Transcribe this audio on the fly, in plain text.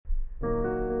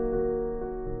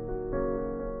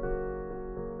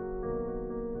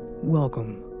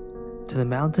Welcome to the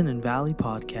Mountain and Valley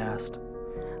Podcast.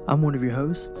 I'm one of your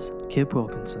hosts, Kip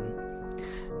Wilkinson.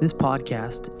 This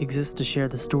podcast exists to share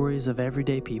the stories of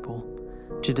everyday people,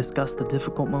 to discuss the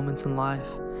difficult moments in life,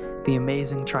 the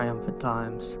amazing triumphant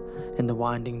times, and the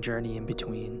winding journey in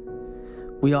between.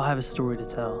 We all have a story to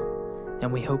tell,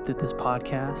 and we hope that this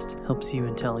podcast helps you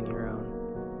in telling your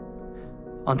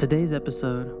own. On today's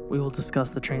episode, we will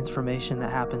discuss the transformation that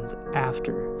happens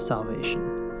after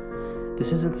salvation.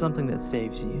 This isn't something that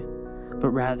saves you, but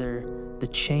rather the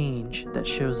change that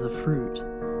shows the fruit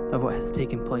of what has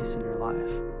taken place in your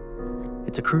life.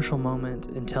 It's a crucial moment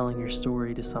in telling your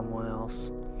story to someone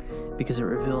else, because it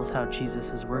reveals how Jesus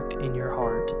has worked in your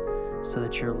heart so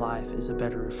that your life is a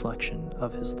better reflection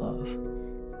of his love.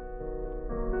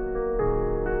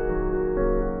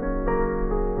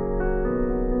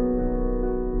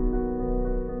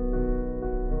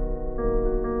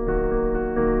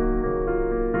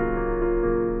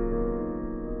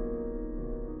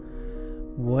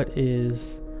 What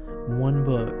is one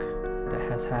book that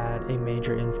has had a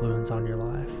major influence on your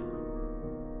life?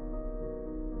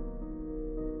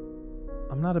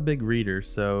 I'm not a big reader,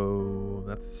 so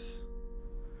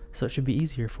So it should be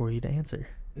easier for you to answer.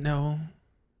 no.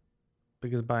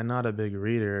 Because by not a big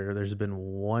reader, there's been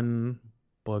one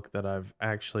book that I've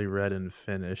actually read and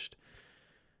finished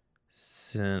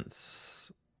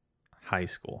since high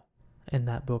school. And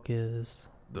that book is?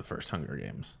 The first Hunger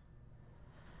Games.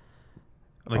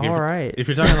 All right. If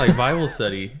you're talking like Bible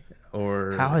study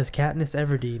or... How has Katniss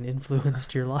Everdeen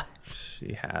influenced your life?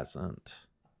 She hasn't.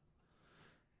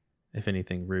 If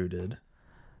anything, rooted.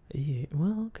 Yeah,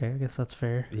 well, okay, I guess that's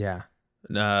fair. Yeah.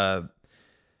 I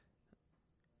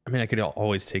mean, I could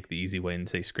always take the easy way and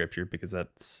say scripture because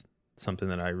that's something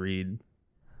that I read.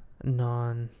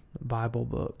 Non-Bible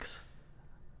books.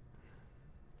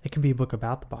 It can be a book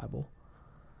about the Bible,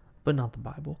 but not the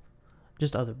Bible.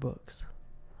 Just other books.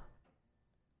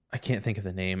 I can't think of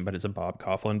the name, but it's a Bob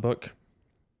Kauflin book.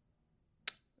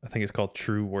 I think it's called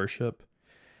True Worship.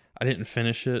 I didn't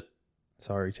finish it.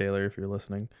 Sorry, Taylor, if you're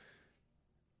listening.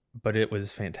 But it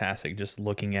was fantastic, just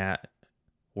looking at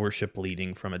worship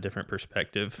leading from a different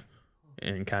perspective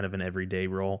in kind of an everyday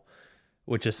role,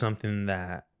 which is something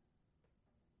that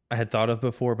I had thought of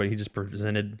before, but he just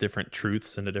presented different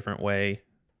truths in a different way.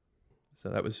 So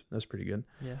that was pretty good.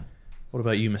 Yeah. What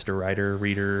about you, Mr. Writer,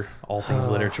 Reader, all things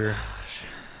literature? Gosh.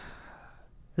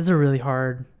 This is a really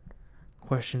hard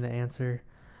question to answer,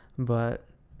 but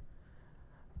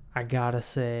I gotta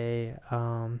say,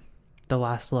 The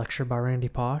Last Lecture by Randy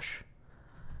Pausch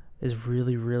is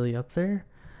really, really up there.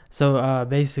 So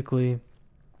basically,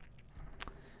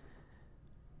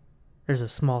 there's a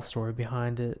small story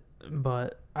behind it,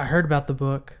 but I heard about the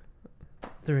book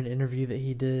through an interview that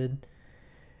he did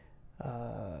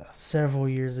several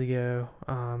years ago.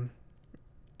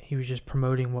 He was just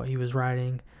promoting what he was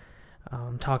writing,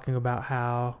 talking about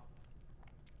how,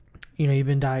 he'd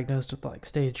been diagnosed with like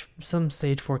stage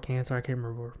 4 cancer. I can't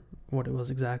remember what it was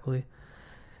exactly.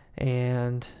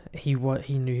 And he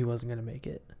knew he wasn't going to make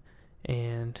it.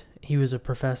 And he was a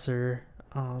professor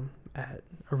at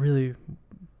a really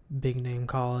big name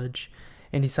college,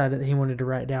 and decided that he wanted to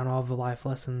write down all the life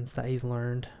lessons that he's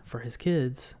learned for his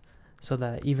kids, so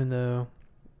that even though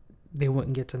they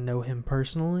wouldn't get to know him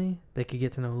personally, they could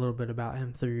get to know a little bit about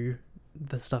him through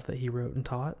the stuff that he wrote and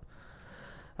taught.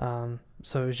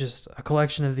 So it was just a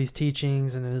collection of these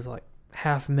teachings, and it was like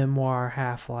half memoir,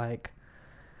 half like,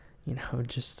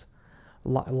 just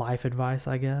life advice,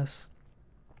 I guess.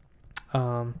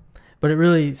 But it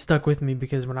really stuck with me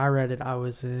because when I read it, I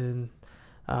was in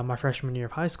my freshman year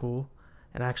of high school,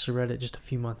 and I actually read it just a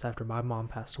few months after my mom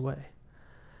passed away.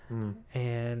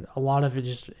 And a lot of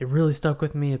it really stuck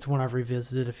with me. It's one I've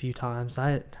revisited a few times.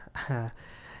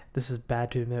 This is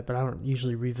bad to admit, but I don't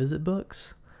usually revisit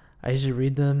books. I usually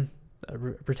read them,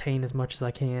 retain as much as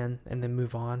I can, and then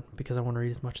move on because I want to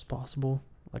read as much as possible.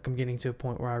 Like, I'm getting to a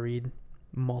point where I read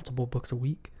multiple books a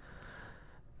week.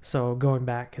 So going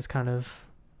back is kind of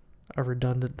a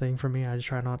redundant thing for me. I just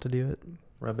try not to do it.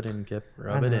 Rub it in, Kip.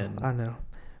 Rub it in. I know.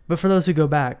 But for those who go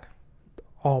back,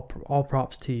 all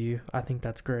props to you. I think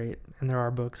that's great. And there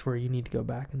are books where you need to go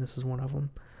back, and this is one of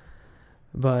them.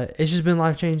 But it's just been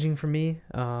life-changing for me.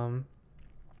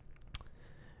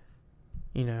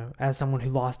 As someone who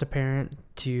lost a parent,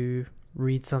 to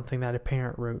read something that a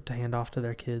parent wrote to hand off to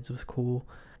their kids was cool.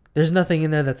 There's nothing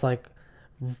in there that's like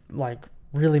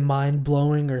really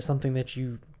mind-blowing or something that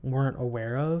you weren't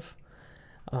aware of.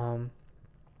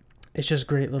 It's just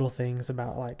great little things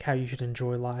about like how you should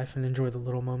enjoy life and enjoy the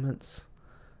little moments.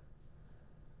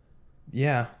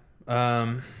 Yeah.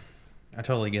 I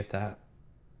totally get that.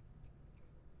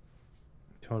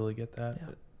 totally get that.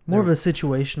 Yeah. More of a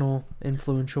situational,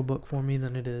 influential book for me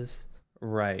than it is.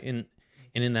 Right. And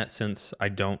in that sense, I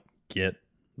don't get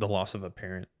the loss of a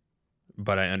parent,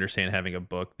 but I understand having a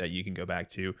book that you can go back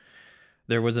to.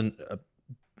 There was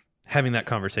having that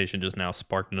conversation just now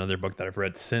sparked another book that I've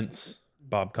read since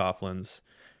Bob Coughlin's.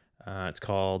 It's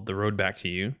called The Road Back to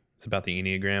You. It's about the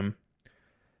Enneagram.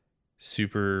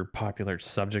 Super popular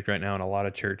subject right now in a lot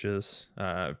of churches.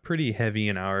 Pretty heavy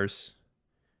in ours.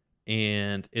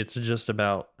 And it's just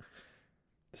about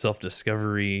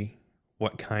self-discovery,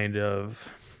 what kind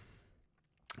of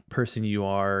person you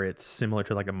are. It's similar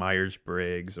to like a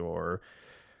Myers-Briggs or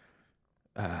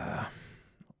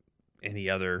any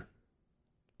other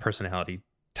personality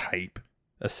type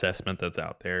assessment that's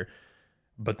out there.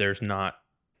 But there's not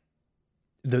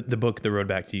the book The Road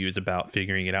Back to You is about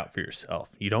figuring it out for yourself.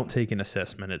 You don't take an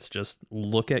assessment. It's just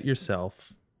look at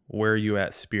yourself. Where are you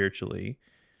at spiritually?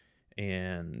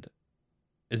 And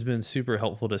it's been super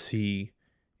helpful to see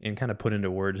and kind of put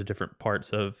into words different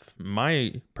parts of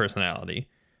my personality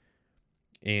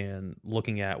and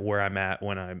looking at where I'm at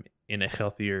when I'm in a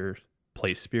healthier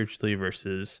place spiritually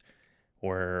versus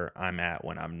where I'm at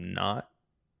when I'm not.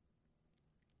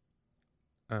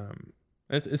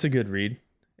 It's a good read.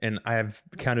 And I've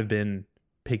kind of been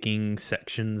picking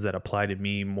sections that apply to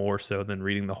me more so than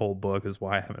reading the whole book, is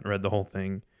why I haven't read the whole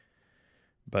thing.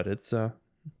 But it's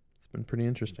been pretty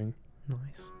interesting.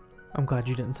 Nice. I'm glad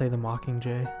you didn't say The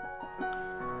Mockingjay.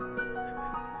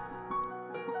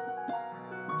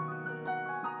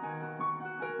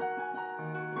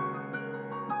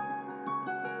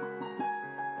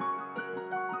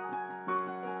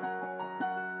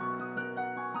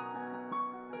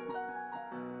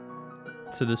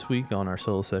 So this week on our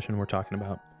solo session, we're talking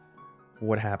about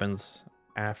what happens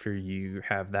after you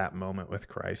have that moment with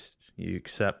Christ. You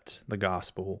accept the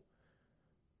gospel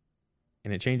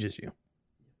and it changes you.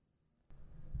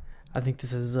 I think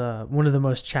this is one of the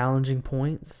most challenging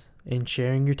points in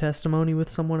sharing your testimony with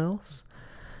someone else.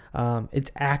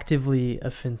 It's actively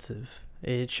offensive.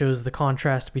 It shows the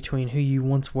contrast between who you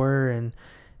once were and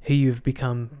who you've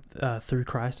become through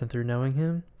Christ and through knowing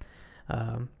him.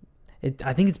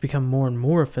 I think it's become more and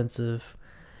more offensive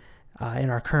in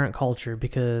our current culture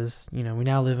because, we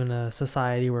now live in a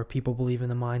society where people believe in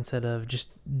the mindset of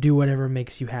just do whatever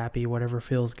makes you happy, whatever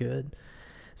feels good.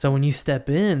 So when you step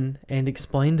in and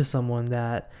explain to someone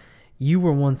that you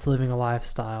were once living a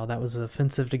lifestyle that was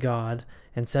offensive to God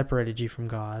and separated you from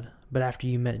God, but after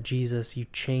you met Jesus, you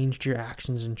changed your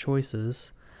actions and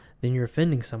choices, then you're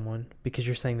offending someone because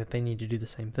you're saying that they need to do the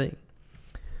same thing.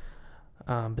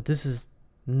 But this is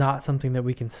not something that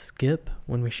we can skip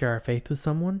when we share our faith with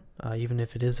someone, even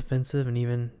if it is offensive, and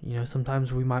even,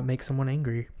 sometimes we might make someone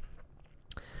angry.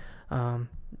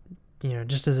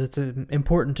 Just as it's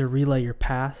important to relay your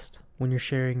past when you're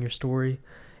sharing your story,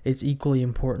 it's equally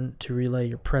important to relay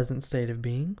your present state of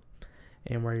being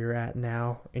and where you're at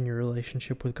now in your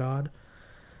relationship with God.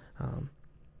 And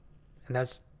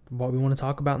that's what we want to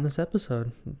talk about in this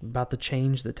episode, about the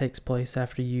change that takes place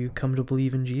after you come to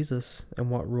believe in Jesus and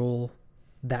what role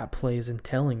that plays in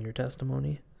telling your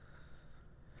testimony.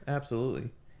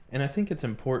 Absolutely. And I think it's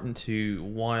important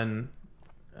to,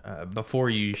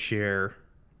 before you share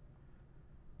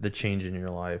the change in your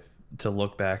life, to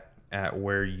look back at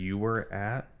where you were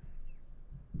at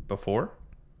before,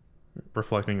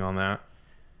 reflecting on that,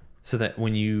 so that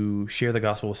when you share the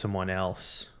gospel with someone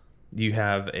else, you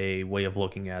have a way of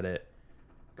looking at it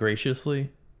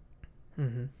graciously,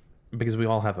 because we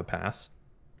all have a past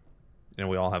and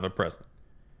we all have a present.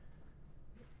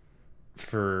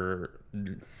 For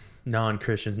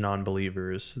non-Christians,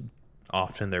 non-believers,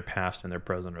 often their past and their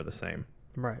present are the same.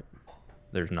 Right.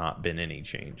 There's not been any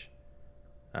change.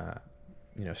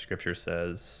 Scripture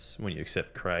says when you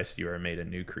accept Christ, you are made a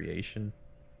new creation.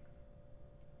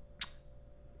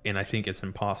 And I think it's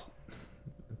impossible.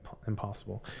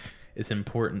 It's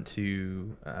important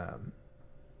to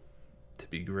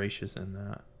be gracious in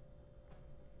that.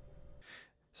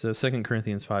 So 2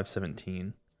 Corinthians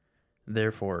 5:17.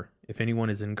 Therefore, if anyone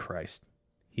is in Christ,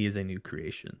 he is a new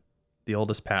creation. The old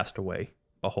has passed away.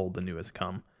 Behold, the new has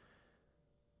come.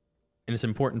 And it's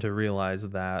important to realize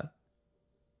that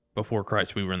before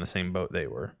Christ, we were in the same boat they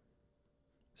were.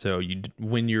 So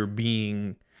when you're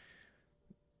being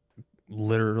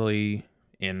literally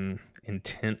and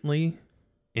intentionally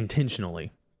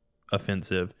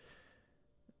offensive,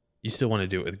 you still want to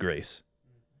do it with grace.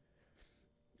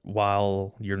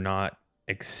 While you're not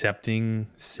accepting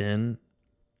sin,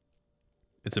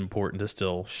 it's important to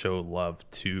still show love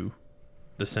to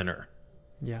the sinner.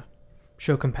 Yeah.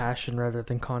 Show compassion rather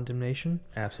than condemnation.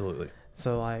 Absolutely.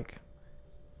 So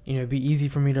it'd be easy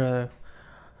for me to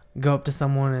go up to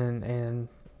someone and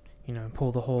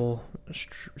pull the whole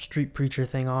street preacher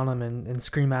thing on them and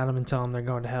scream at them and tell them they're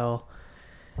going to hell.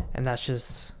 And that's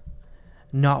just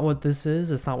not what this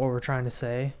is. It's not what we're trying to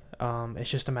say. It's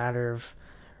just a matter of,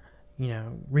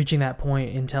 reaching that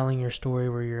point in telling your story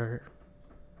where you're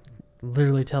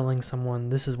literally telling someone,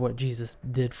 this is what Jesus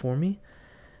did for me.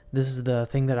 This is the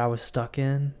thing that I was stuck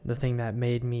in, the thing that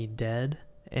made me dead.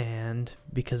 And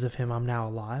because of him, I'm now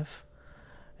alive.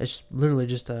 It's literally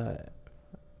just an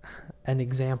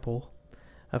example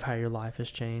of how your life has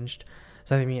changed.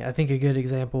 So I think a good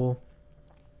example,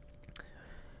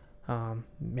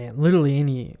 literally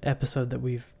any episode that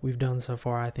we've done so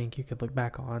far, I think you could look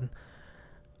back on.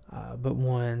 But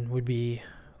one would be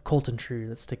Colton True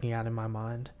that's sticking out in my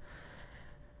mind.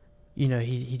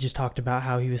 He just talked about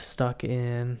how he was stuck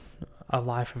in a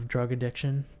life of drug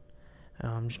addiction,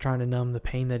 just trying to numb the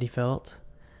pain that he felt.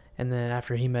 And then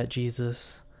after he met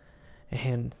Jesus,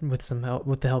 and with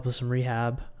the help of some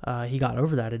rehab, he got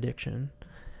over that addiction,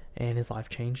 and his life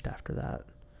changed after that.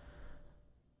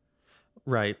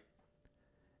 Right.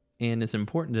 And it's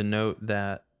important to note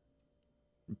that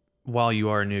while you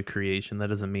are a new creation, that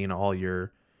doesn't mean all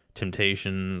your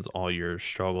temptations, all your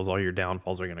struggles, all your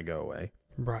downfalls are going to go away.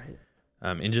 Right.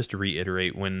 And just to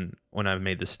reiterate, when I've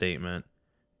made the statement,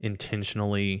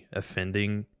 intentionally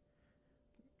offending,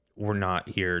 we're not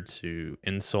here to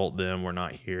insult them. We're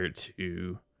not here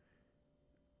to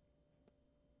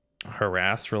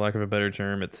harass, for lack of a better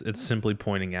term. It's simply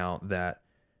pointing out that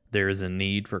there is a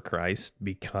need for Christ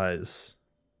because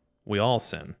we all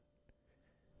sin.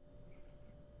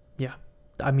 Yeah.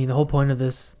 The whole point of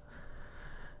this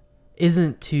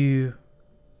isn't to,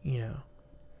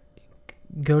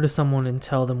 go to someone and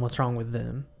tell them what's wrong with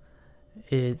them.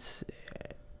 It's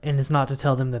not to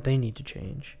tell them that they need to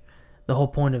change. The whole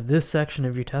point of this section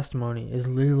of your testimony is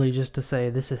literally just to say,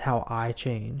 this is how I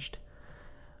changed.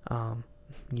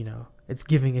 It's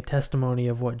giving a testimony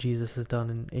of what Jesus has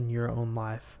done in your own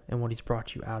life and what he's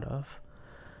brought you out of.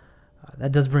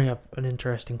 That does bring up an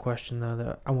interesting question, though,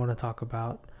 that I want to talk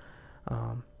about.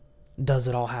 Does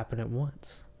it all happen at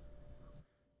once?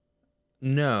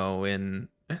 No, and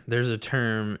there's a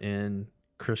term in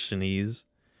Christianese.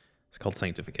 It's called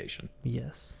sanctification.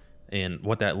 Yes. And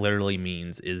what that literally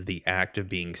means is the act of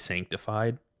being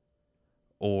sanctified,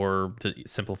 or to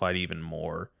simplify it even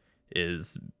more,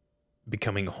 is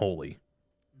becoming holy.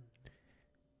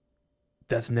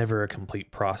 That's never a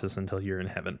complete process until you're in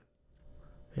heaven.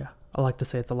 Yeah. I like to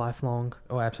say it's a lifelong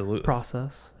absolutely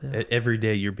process. Yeah. Every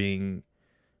day you're being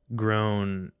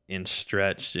grown and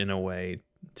stretched in a way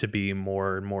to be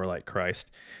more and more like Christ.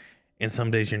 And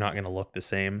some days you're not going to look the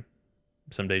same.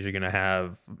 Some days you're going to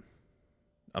have,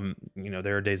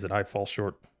 there are days that I fall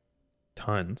short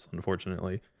tons,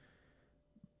 unfortunately.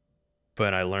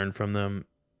 But I learn from them.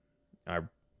 I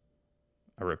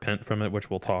repent from it, which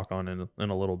we'll talk on in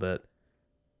a little bit.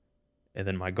 And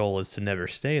then my goal is to never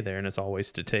stay there, and it's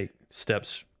always to take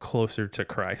steps closer to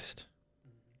Christ.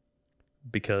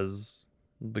 Because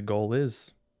the goal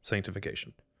is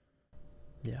sanctification.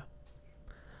 Yeah.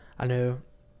 I know.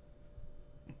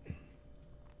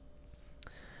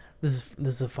 This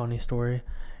is a funny story.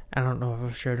 I don't know if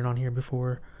I've shared it on here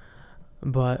before,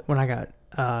 but when I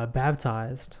got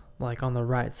baptized, like on the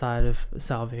right side of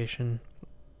salvation.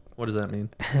 What does that mean?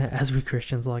 As we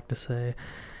Christians like to say.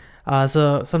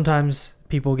 So sometimes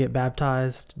people get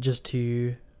baptized just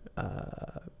to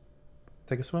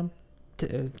take a swim.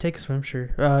 Take a swim, sure.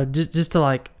 Just to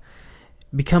like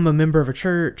become a member of a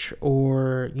church,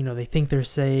 or they think they're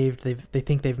saved. They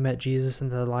think they've met Jesus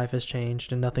and their life has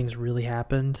changed, and nothing's really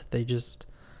happened. They just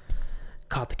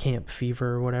caught the camp fever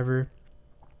or whatever.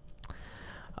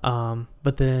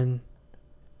 But then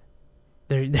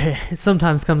there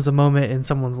sometimes comes a moment in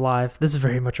someone's life. This is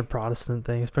very much a Protestant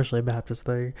thing, especially a Baptist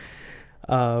thing,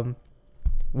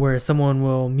 where someone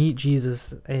will meet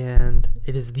Jesus and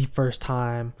it is the first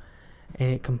time, and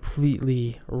it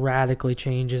completely radically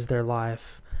changes their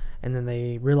life, and then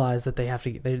they realize that they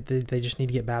just need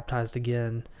to get baptized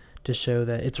again to show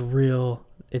that it's real,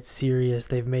 it's serious,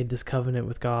 they've made this covenant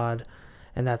with God,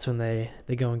 and that's when they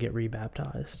go and get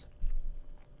rebaptized.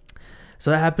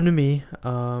 So that happened to me.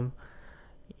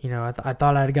 I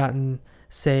thought I'd gotten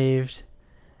saved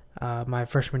my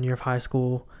freshman year of high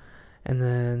school, and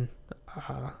then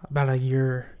about a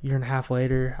year and a half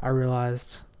later, I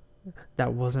realized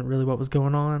that wasn't really what was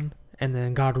going on, and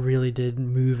then God really did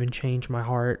move and change my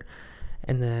heart,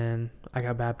 and then I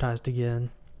got baptized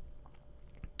again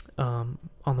on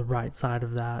the right side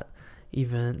of that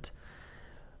event.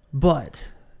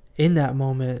 But in that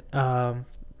moment, our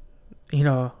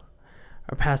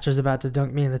pastor's about to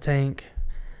dunk me in the tank,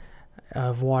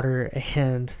 of water,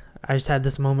 and I just had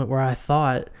this moment where I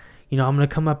thought, I'm going to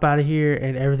come up out of here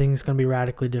and everything's going to be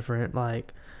radically different.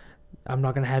 Like, I'm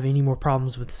not going to have any more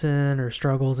problems with sin or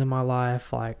struggles in my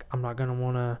life. Like, I'm not going to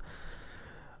want to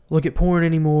look at porn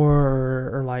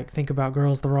anymore or like think about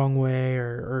girls the wrong way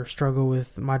or struggle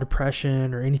with my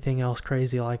depression or anything else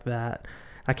crazy like that.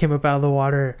 I came up out of the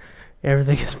water,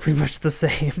 everything is pretty much the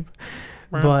same.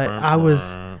 But I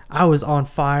was on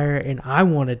fire and I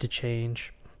wanted to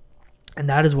change. And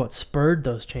that is what spurred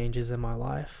those changes in my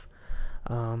life.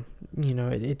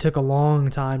 It took a long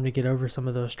time to get over some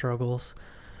of those struggles.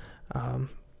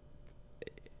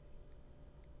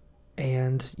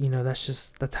 And,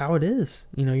 that's how it is.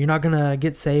 You're not going to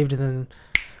get saved and then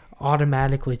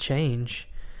automatically change.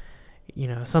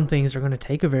 Some things are going to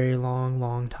take a very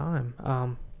long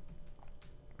time.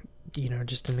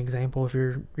 Just an example, if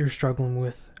you're struggling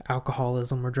with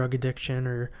alcoholism or drug addiction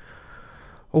or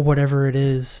whatever it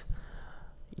is,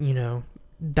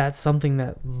 that's something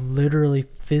that literally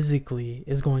physically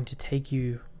is going to take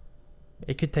you.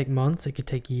 It could take months, it could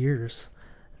take years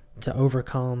to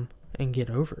overcome and get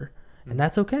over. And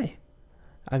that's okay.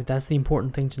 That's the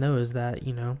important thing to know, is that,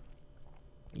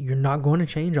 you're not going to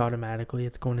change automatically.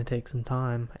 It's going to take some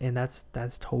time, and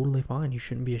that's totally fine. You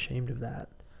shouldn't be ashamed of that.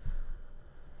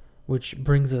 Which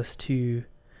brings us to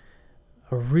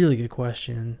a really good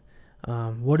question.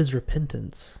 What is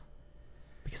repentance?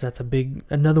 Because that's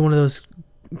another one of those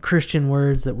Christian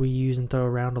words that we use and throw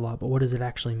around a lot, but what does it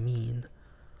actually mean?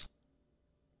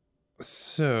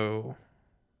 So,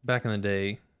 back in the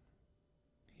day,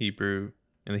 in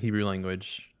the Hebrew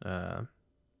language,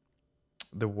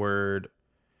 the word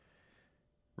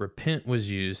repent was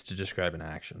used to describe an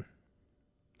action.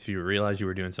 If you realized you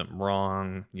were doing something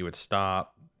wrong, you would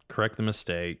stop, correct the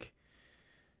mistake,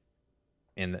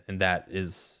 and that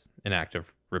is an act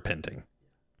of repenting.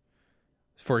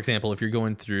 For example, if you're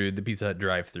going through the Pizza Hut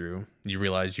drive-thru, you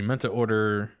realize you meant to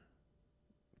order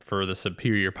for the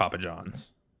superior Papa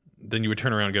John's, then you would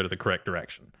turn around and go to the correct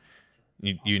direction.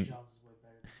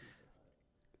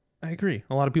 I agree.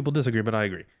 A lot of people disagree, but I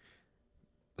agree.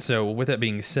 So with that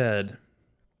being said,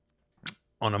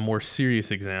 on a more serious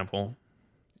example,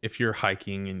 if you're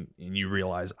hiking and you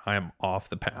realize I am off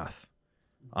the path,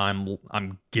 I'm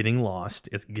getting lost,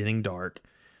 it's getting dark,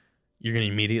 you're going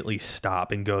to immediately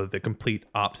stop and go the complete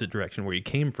opposite direction where you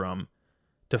came from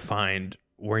to find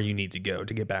where you need to go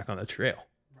to get back on the trail.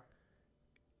 Right.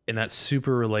 And that's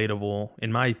super relatable,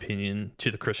 in my opinion, to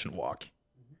the Christian walk.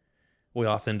 Mm-hmm. We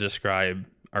often describe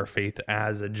our faith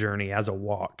as a journey, as a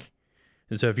walk.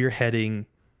 And so if you're heading,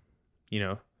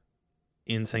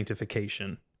 in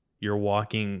sanctification, you're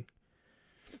walking,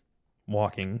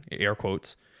 air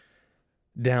quotes,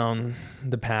 down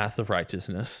the path of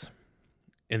righteousness.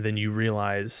 And then you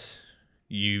realize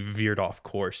you veered off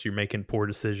course. You're making poor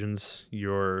decisions.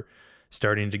 You're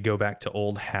starting to go back to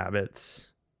old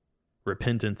habits.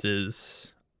 Repentance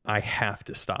is, I have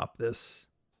to stop this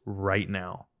right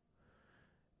now.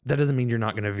 That doesn't mean you're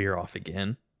not going to veer off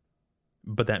again,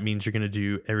 but that means you're going to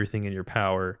do everything in your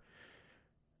power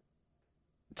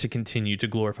to continue to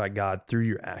glorify God through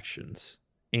your actions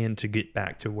and to get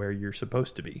back to where you're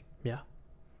supposed to be. Yeah.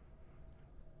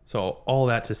 So all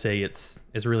that to say, it's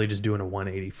really just doing a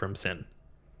 180 from sin.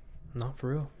 Not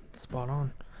for real. Spot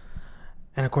on.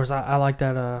 And of course, I like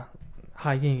that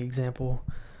hiking example,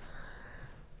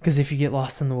 because if you get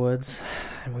lost in the woods,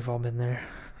 and we've all been there,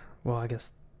 well, I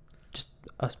guess just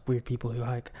us weird people who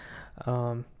hike,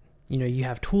 you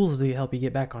have tools that help you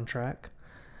get back on track.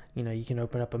 You can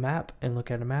open up a map and look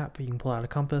at a map. You can pull out a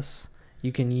compass.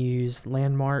 You can use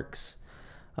landmarks,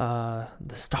 the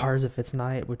stars if it's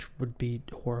night, which would be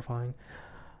horrifying.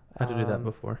 I had to do that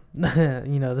before.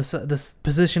 The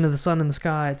position of the sun in the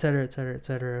sky, et cetera, et cetera, et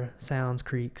cetera. Sounds,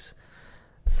 creaks,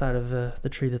 the side of the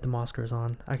tree that the mosque grows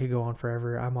on. I could go on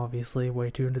forever. I'm obviously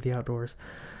way too into the outdoors.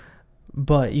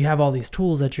 But you have all these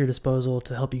tools at your disposal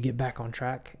to help you get back on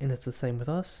track, and it's the same with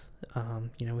us.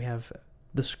 We have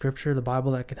the scripture, the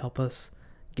Bible, that could help us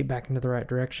get back into the right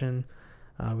direction.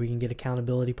 We can get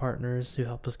accountability partners who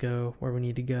help us go where we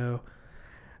need to go.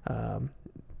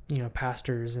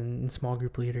 Pastors and small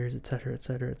group leaders, et cetera, et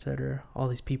cetera, et cetera. All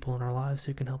these people in our lives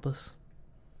who can help us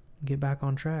get back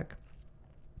on track.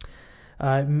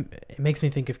 It makes me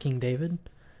think of King David.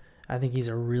 I think he's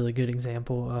a really good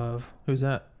example of... Who's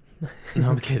that? No,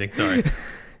 I'm kidding. Sorry.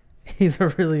 He's a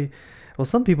really... Well,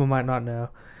 some people might not know.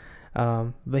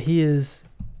 But he is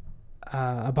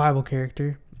a Bible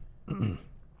character.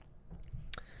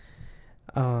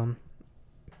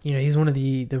 He's one of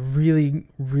the really,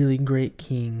 really great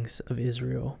kings of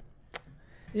Israel.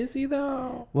 Is he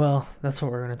though? Well, that's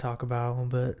what we're going to talk about a little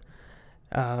bit.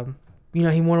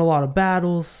 he won a lot of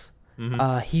battles.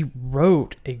 Mm-hmm. He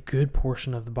wrote a good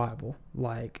portion of the Bible,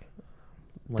 like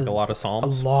a lot of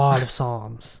Psalms. A lot of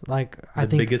Psalms. Like I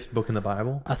think biggest book in the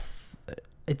Bible.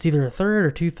 It's either a third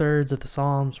or 2/3 of the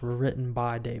Psalms were written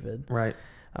by David. Right.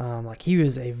 Like he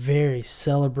was a very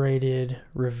celebrated,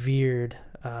 revered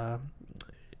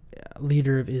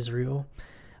leader of Israel.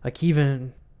 Like he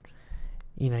even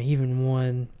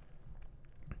won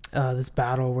this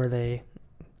battle where they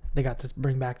got to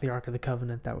bring back the Ark of the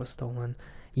Covenant that was stolen.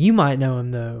 You might know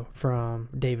him though from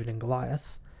David and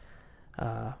Goliath.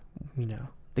 The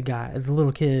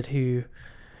little kid who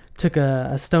took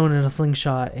a stone and a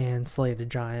slingshot and slayed a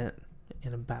giant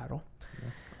in a battle.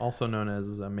 Also known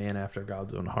as a man after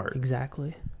God's own heart.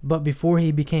 Exactly. But before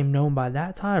he became known by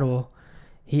that title,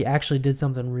 he actually did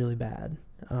something really bad.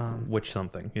 Which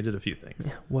something? He did a few things.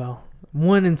 Well,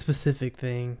 one in specific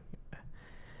thing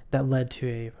that led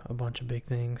to a bunch of big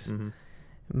things. Mm-hmm.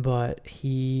 But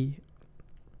he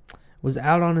was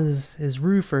out on his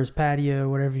roof or his patio,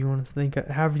 whatever you want to think of,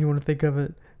 however you want to think of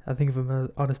it. I think of him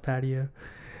on his patio.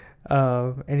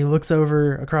 And he looks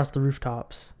over across the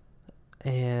rooftops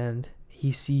and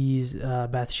he sees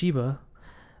Bathsheba,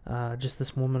 just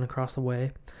this woman across the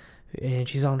way, and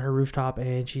she's on her rooftop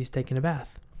and she's taking a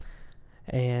bath.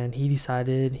 And he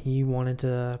decided he wanted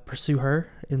to pursue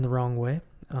her in the wrong way.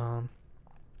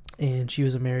 And she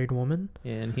was a married woman.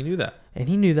 And he knew that. And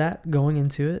he knew that going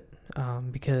into it,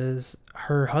 because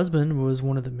her husband was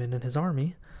one of the men in his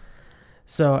army.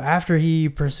 So after he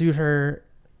pursued her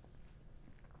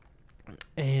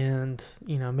and,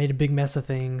 made a big mess of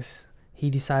things, he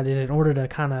decided in order to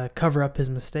kind of cover up his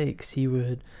mistakes, he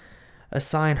would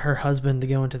assign her husband to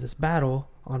go into this battle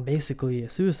on basically a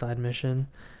suicide mission.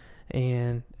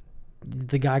 And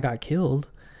the guy got killed.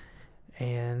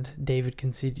 And David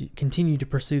continued to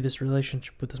pursue this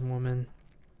relationship with this woman.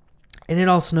 And it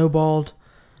all snowballed.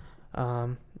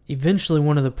 Eventually,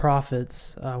 one of the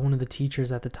prophets, one of the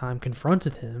teachers at the time,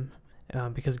 confronted him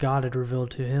because God had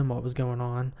revealed to him what was going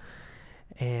on.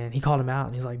 And he called him out,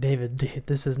 and he's like, David,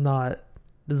 this is not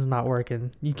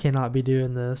working. You cannot be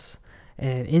doing this.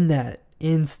 And in that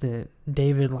instant,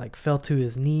 David fell to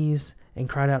his knees and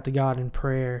cried out to God in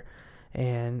prayer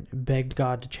and begged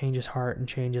God to change his heart and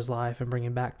change his life and bring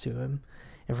him back to him.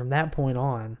 And from that point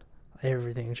on,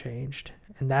 everything changed.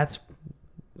 And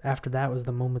after that was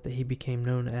the moment that he became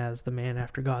known as the man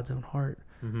after God's own heart.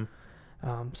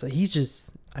 Mm-hmm. So he's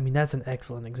just, that's an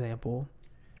excellent example.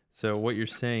 So what you're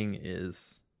saying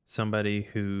is somebody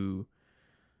who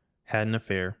had an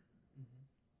affair,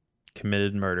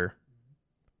 committed murder,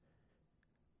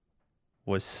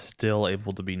 was still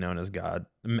able to be known as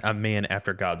a man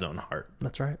after God's own heart.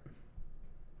 That's right.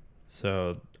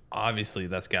 So obviously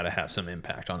that's got to have some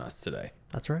impact on us today.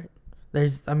 That's right.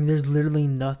 There's literally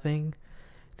nothing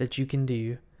that you can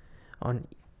do on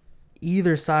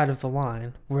either side of the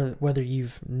line, whether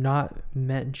you've not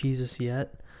met Jesus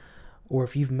yet or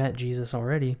if you've met Jesus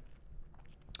already.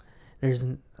 There's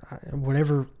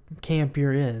whatever camp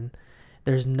you're in,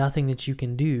 there's nothing that you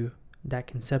can do that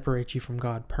can separate you from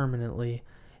God permanently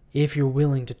if you're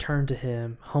willing to turn to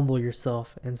him, humble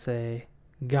yourself, and say,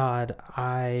 God,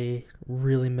 I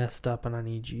really messed up and I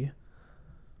need you.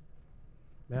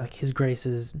 Yeah. His grace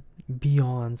is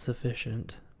beyond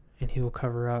sufficient, and he will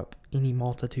cover up any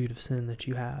multitude of sin that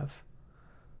you have.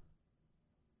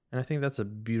 And I think that's a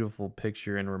beautiful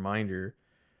picture and reminder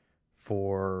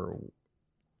for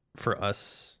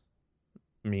us,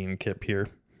 me and Kip here,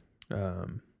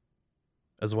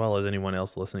 as well as anyone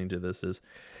else listening to this, is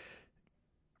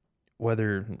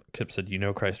whether Kip said,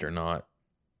 Christ or not,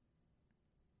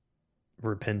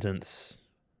 repentance,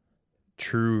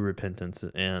 true repentance,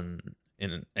 and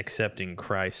in accepting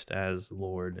Christ as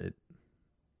Lord,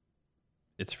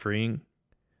 it's freeing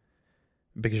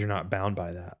because you're not bound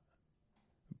by that.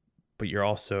 But you're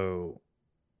also,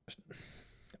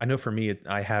 I know for me,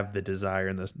 I have the desire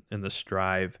and the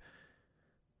strive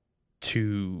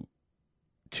to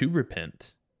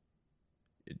repent.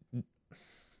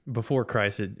 Before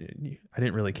Christ, I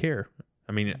didn't really care.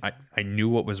 I knew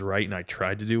what was right and I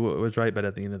tried to do what was right, but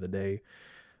at the end of the day,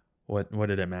 what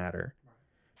did it matter?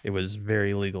 It was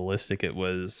very legalistic. It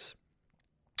was,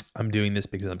 I'm doing this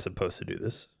because I'm supposed to do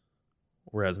this.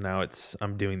 Whereas now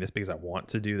I'm doing this because I want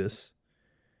to do this.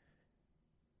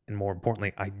 And more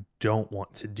importantly, I don't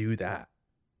want to do that.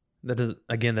 That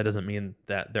doesn't mean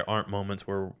that there aren't moments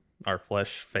where our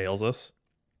flesh fails us,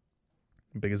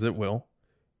 because it will.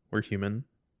 We're human.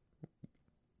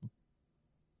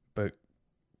 But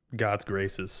God's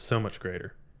grace is so much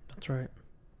greater. That's right.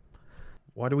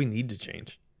 Why do we need to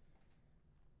change?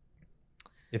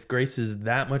 If grace is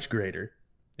that much greater,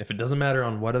 If it doesn't matter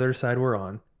on what other side we're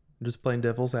on, I'm just playing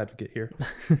devil's advocate here.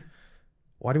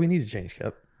 Why do we need to change,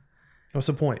 Kip? What's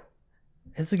the point?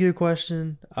 It's a good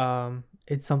question.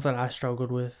 It's something I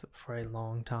struggled with for a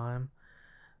long time,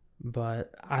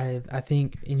 but I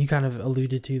think, and you kind of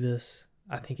alluded to this,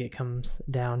 I think it comes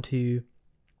down to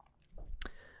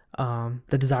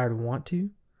the desire to want to.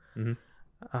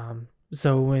 Mm-hmm.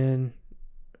 So when,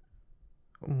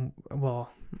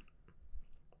 well,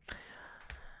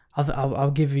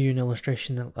 I'll give you an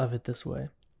illustration of it this way.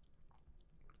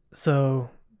 So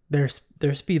there's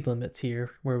speed limits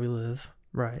here where we live,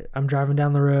 right? I'm driving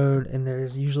down the road and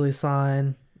there's usually a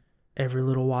sign every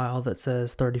little while that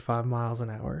says 35 miles an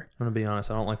hour. I'm gonna be honest,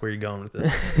 I don't like where you're going with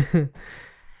this.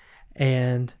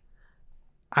 And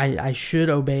I should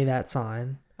obey that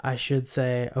sign. I should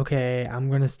say, okay, I'm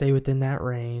going to stay within that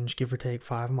range, give or take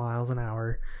 5 miles an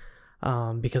hour,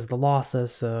 because the law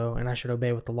says so, and I should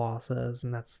obey what the law says.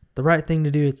 And that's the right thing to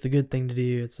do. It's the good thing to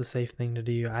do. It's the safe thing to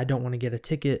do. I don't want to get a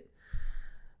ticket.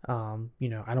 I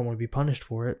don't want to be punished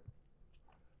for it.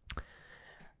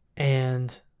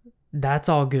 And that's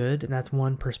all good, and that's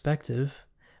one perspective.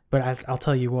 But I'll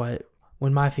tell you what,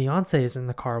 when my fiance is in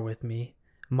the car with me,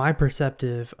 my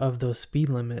perspective of those speed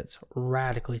limits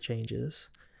radically changes,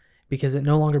 because it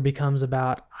no longer becomes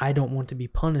about, I don't want to be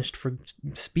punished for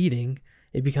speeding.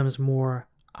 It becomes more,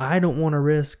 I don't want to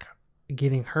risk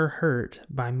getting her hurt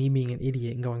by me being an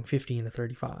idiot and going 50 into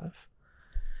 35.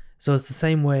 So it's the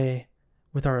same way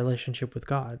with our relationship with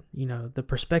God. The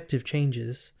perspective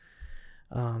changes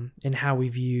in how we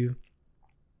view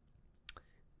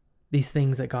these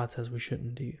things that God says we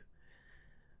shouldn't do.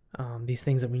 These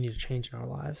things that we need to change in our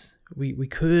lives. We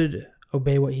could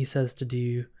obey what he says to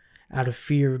do out of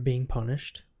fear of being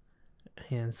punished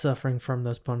and suffering from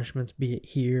those punishments, be it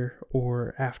here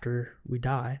or after we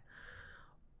die.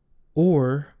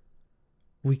 Or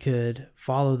we could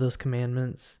follow those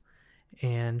commandments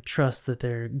and trust that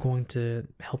they're going to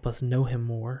help us know him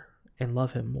more and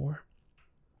love him more.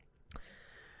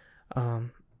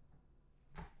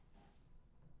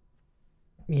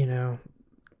 You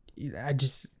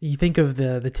think of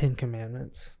the 10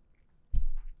 Commandments.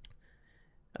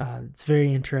 It's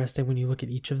very interesting when you look at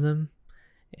each of them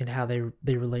and how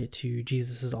they relate to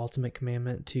Jesus' ultimate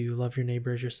commandment to love your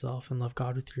neighbor as yourself and love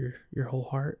God with your whole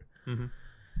heart. Mm-hmm.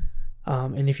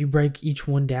 And if you break each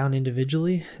one down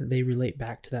individually, they relate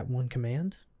back to that one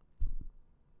command.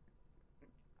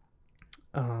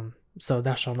 So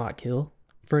thou shalt not kill,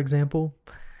 for example.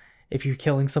 If you're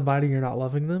killing somebody, you're not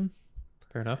loving them.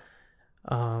 Fair enough.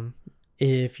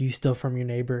 If you steal from your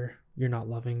neighbor, you're not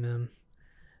loving them.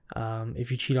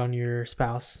 If you cheat on your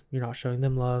spouse, you're not showing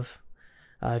them love.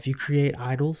 If you create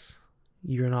idols,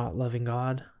 you're not loving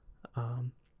God.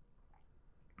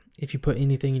 If you put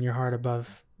anything in your heart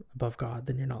above God,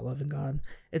 then you're not loving God,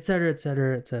 etc.,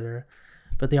 etc., etc.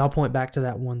 But they all point back to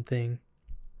that one thing.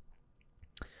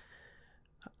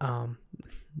 Man,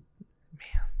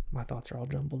 my thoughts are all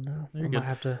jumbled now. You're I good. might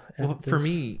have to edit For this.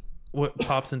 me, what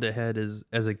pops into head is,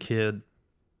 as a kid,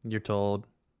 you're told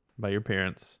by your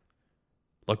parents,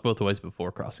 look both ways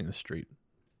before crossing the street.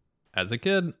 As a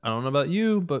kid, I don't know about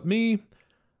you, but me,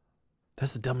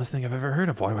 that's the dumbest thing I've ever heard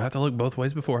of. Why do I have to look both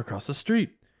ways before I cross the street?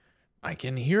 I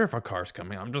can hear if a car's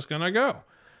coming. I'm just going to go.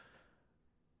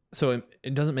 So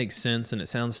it doesn't make sense, and it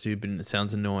sounds stupid, and it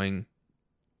sounds annoying,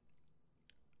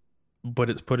 but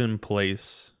it's put in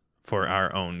place for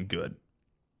our own good.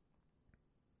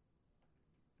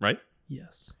 Right?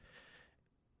 Yes.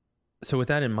 So with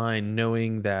that in mind,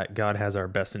 knowing that God has our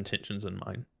best intentions in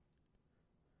mind.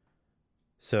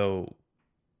 So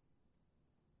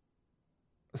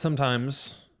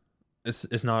sometimes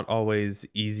it's not always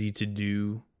easy to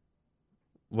do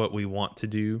what we want to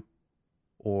do,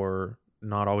 or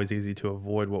not always easy to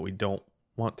avoid what we don't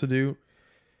want to do.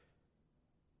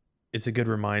 It's a good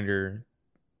reminder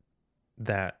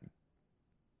that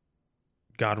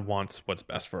God wants what's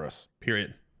best for us,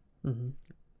 period. Mm-hmm.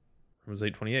 Romans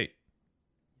 8:28.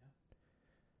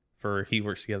 For he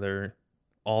works together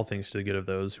all things to the good of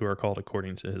those who are called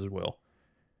according to his will.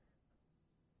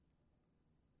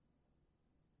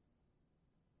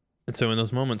 And so in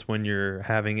those moments when you're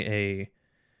having an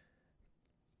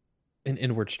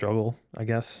inward struggle, I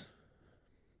guess,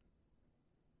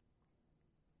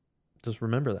 just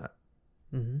remember that.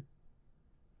 Mm-hmm.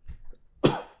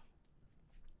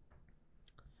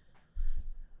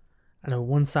 I know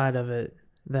one side of it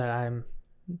that I'm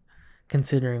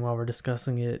considering while we're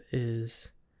discussing it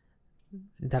is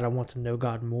that I want to know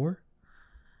God more.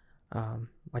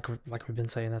 Like we've been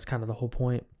saying, that's kind of the whole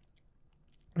point.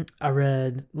 I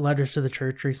read Letters to the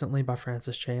Church recently by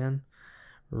Francis Chan.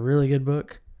 Really good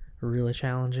book, really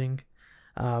challenging.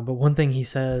 But one thing he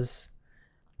says,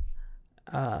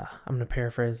 I'm going to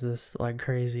paraphrase this like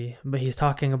crazy, but he's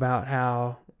talking about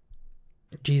how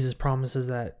Jesus promises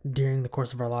that during the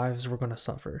course of our lives, we're going to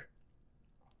suffer.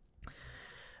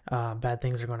 Bad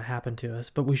things are going to happen to us,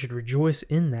 but we should rejoice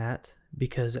in that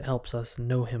because it helps us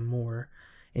know him more.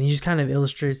 And he just kind of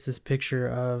illustrates this picture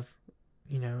of,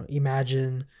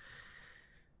 imagine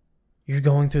you're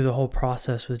going through the whole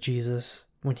process with Jesus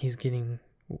when he's getting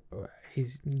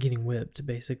whipped,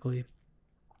 basically,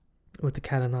 with the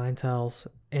cat o' nine tails,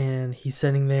 and he's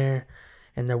sitting there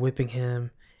and they're whipping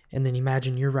him, and then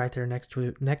imagine you're right there next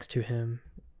to him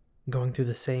going through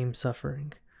the same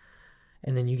suffering,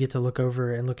 and then you get to look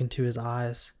over and look into his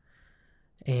eyes,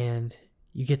 and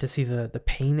you get to see the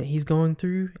pain that he's going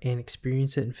through and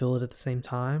experience it and feel it at the same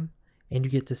time, and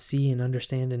you get to see and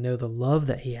understand and know the love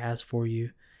that he has for you,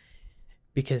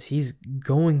 because he's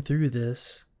going through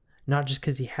this not just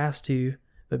because he has to,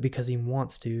 but because he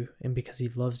wants to, and because he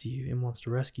loves you and wants to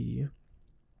rescue you.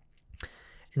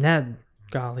 And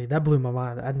that blew my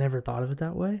mind. I'd never thought of it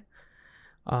that way.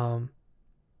 But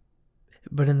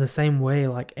in the same way,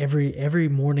 like every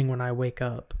morning when I wake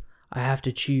up, I have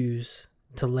to choose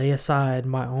to lay aside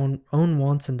my own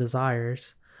wants and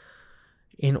desires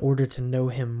in order to know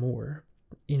him more.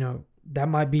 That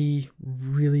might be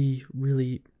really,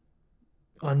 really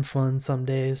unfun some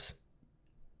days.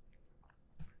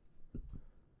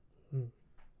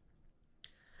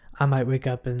 I might wake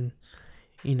up and,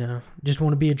 just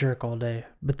want to be a jerk all day.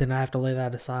 But then I have to lay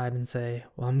that aside and say,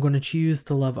 well, I'm going to choose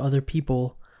to love other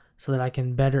people so that I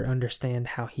can better understand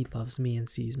how he loves me and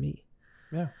sees me.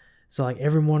 Yeah. So like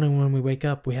every morning when we wake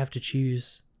up, we have to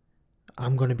choose,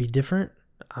 I'm going to be different.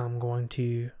 I'm going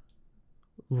to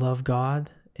love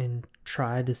God and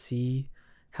try to see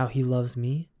how he loves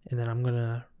me. And then I'm going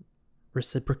to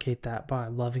reciprocate that by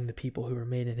loving the people who are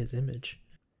made in his image.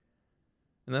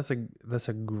 And that's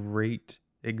a great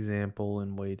example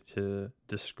and way to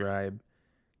describe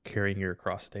carrying your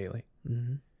cross daily.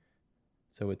 Mm-hmm.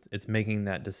 So it's making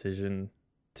that decision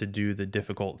to do the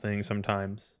difficult thing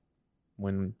sometimes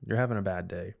when you're having a bad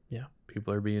day. Yeah.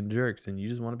 People are being jerks and you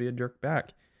just want to be a jerk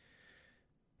back.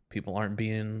 People aren't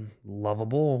being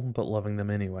lovable, but loving them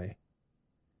anyway.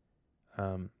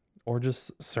 Or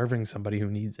just serving somebody who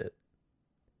needs it.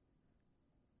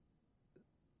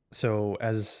 So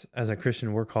as a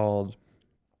Christian, we're called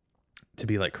to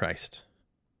be like Christ.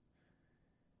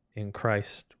 And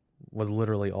Christ was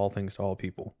literally all things to all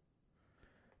people.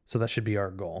 So that should be our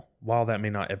goal. While that may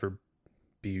not ever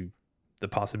be the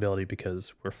possibility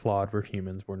because we're flawed, we're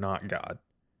humans, we're not God.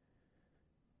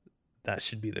 That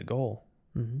should be the goal.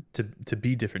 Mm-hmm. To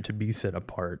be different, to be set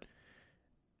apart,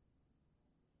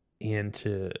 and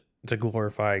to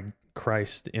glorify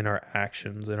Christ in our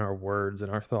actions, in our words, in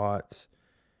our thoughts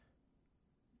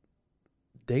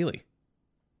daily.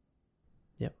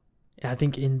 Yep. And I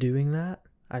think in doing that,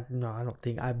 I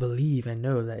believe and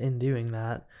know that in doing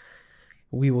that,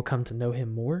 we will come to know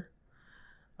him more.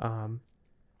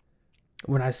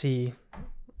 When I see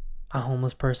a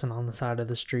homeless person on the side of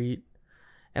the street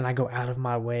and I go out of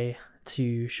my way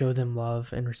to show them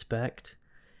love and respect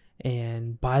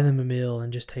and buy them a meal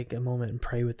and just take a moment and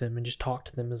pray with them and just talk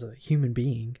to them as a human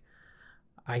being,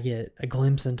 I get a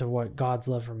glimpse into what God's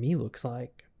love for me looks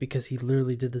like, because he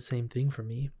literally did the same thing for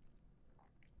me.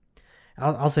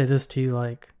 I'll say this too,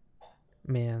 like,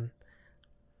 man,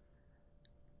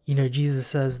 Jesus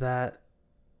says that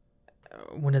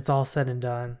when it's all said and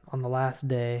done, on the last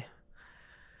day,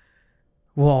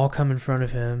 we'll all come in front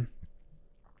of him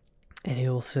and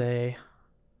he'll say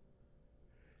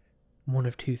one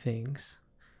of two things.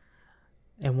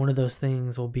 And one of those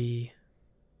things will be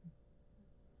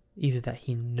either that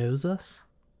he knows us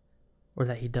or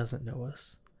that he doesn't know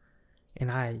us.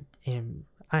 And I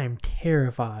am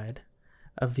terrified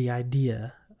of the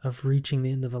idea of reaching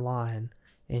the end of the line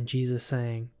and Jesus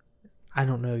saying, I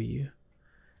don't know you.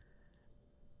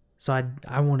 So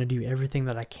I want to do everything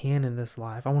that I can in this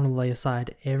life. I want to lay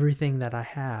aside everything that I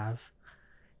have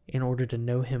in order to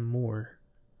know him more,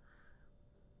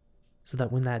 so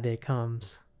that when that day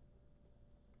comes,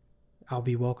 I'll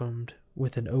be welcomed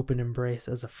with an open embrace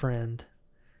as a friend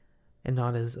and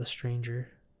not as a stranger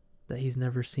that he's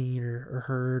never seen or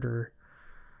heard or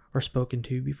spoken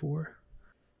to before.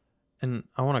 And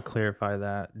I want to clarify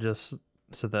that just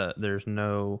so that there's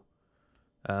no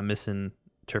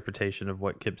misinterpretation of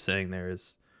what Kip's saying there.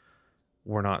 Is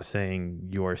we're not saying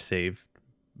you are saved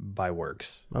by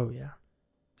works. Oh, yeah.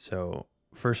 So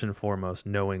first and foremost,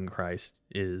 knowing Christ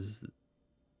is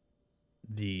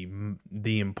the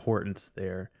importance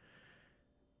there.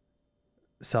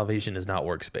 Salvation is not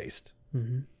works-based.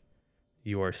 Mm-hmm.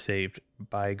 You are saved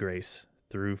by grace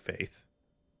through faith,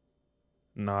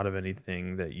 not of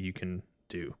anything that you can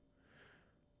do.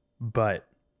 But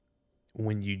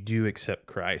when you do accept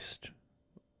Christ,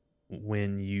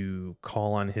 when you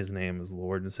call on his name as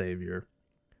Lord and Savior,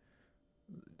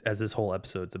 as this whole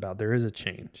episode's about, there is a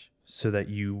change so that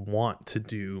you want to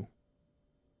do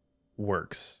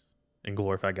works and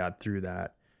glorify God through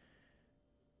that.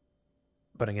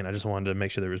 But again, I just wanted to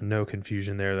make sure there was no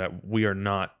confusion there, that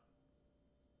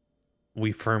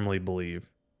we firmly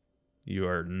believe you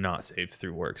are not saved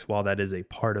through works. While that is a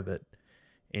part of it,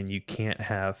 and you can't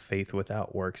have faith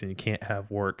without works, and you can't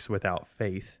have works without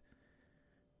faith,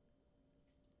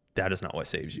 that is not what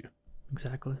saves you.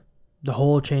 Exactly. The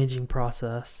whole changing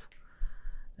process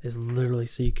is literally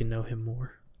so you can know him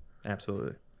more.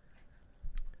 Absolutely.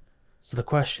 So the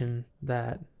question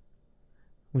that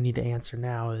we need to answer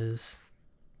now is,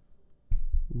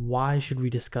 why should we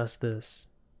discuss this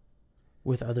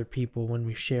with other people when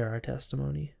we share our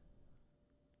testimony?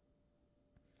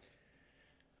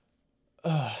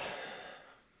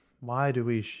 Why do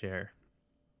we share?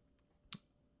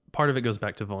 Part of it goes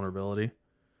back to vulnerability.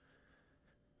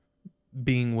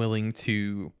 Being willing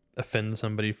to offend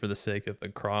somebody for the sake of the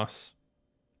cross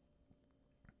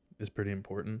is pretty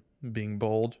important. Being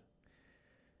bold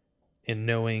and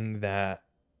knowing that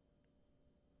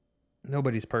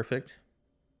nobody's perfect,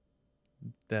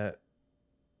 that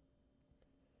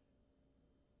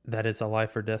it's a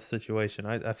life or death situation.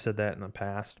 I've said that in the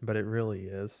past, but it really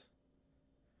is.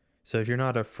 So if you're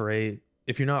not afraid,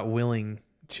 if you're not willing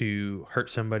to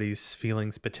hurt somebody's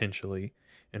feelings potentially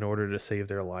in order to save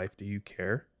their life, do you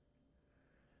care?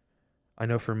 I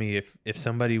know for me, if I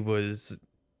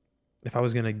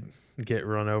was going to get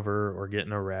run over or get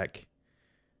in a wreck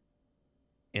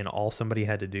and all somebody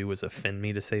had to do was offend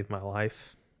me to save my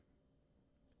life,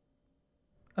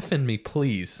 offend me,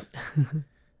 please.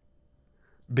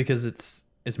 Because it's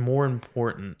more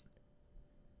important.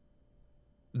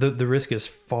 The risk is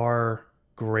far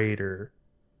greater,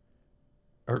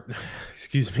 or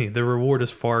excuse me, the reward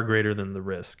is far greater than the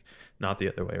risk, not the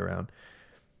other way around.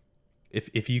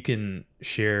 If you can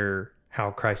share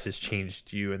how Christ has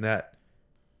changed you, and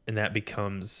that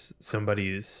becomes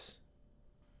somebody's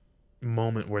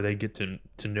moment where they get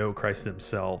to know Christ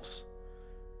themselves,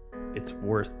 it's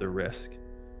worth the risk.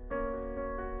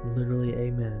 Literally,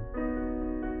 amen.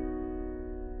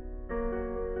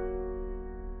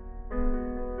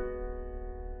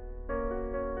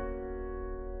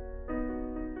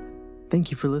 Thank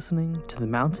you for listening to the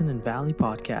Mountain and Valley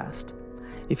Podcast.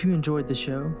 If you enjoyed the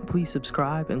show, please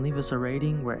subscribe and leave us a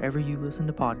rating wherever you listen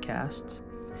to podcasts.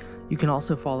 You can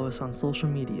also follow us on social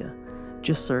media.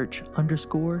 Just search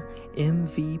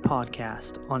 _MV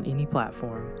Podcast on any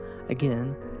platform.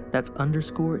 Again, that's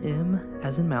 _M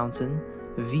as in mountain,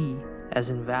 V as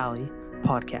in valley,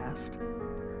 podcast.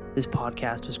 This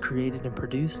podcast was created and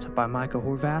produced by Micah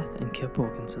Horvath and Kip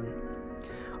Wilkinson.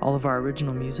 All of our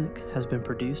original music has been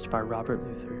produced by Robert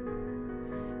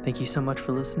Luther. Thank you so much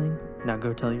for listening. Now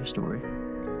go tell your story.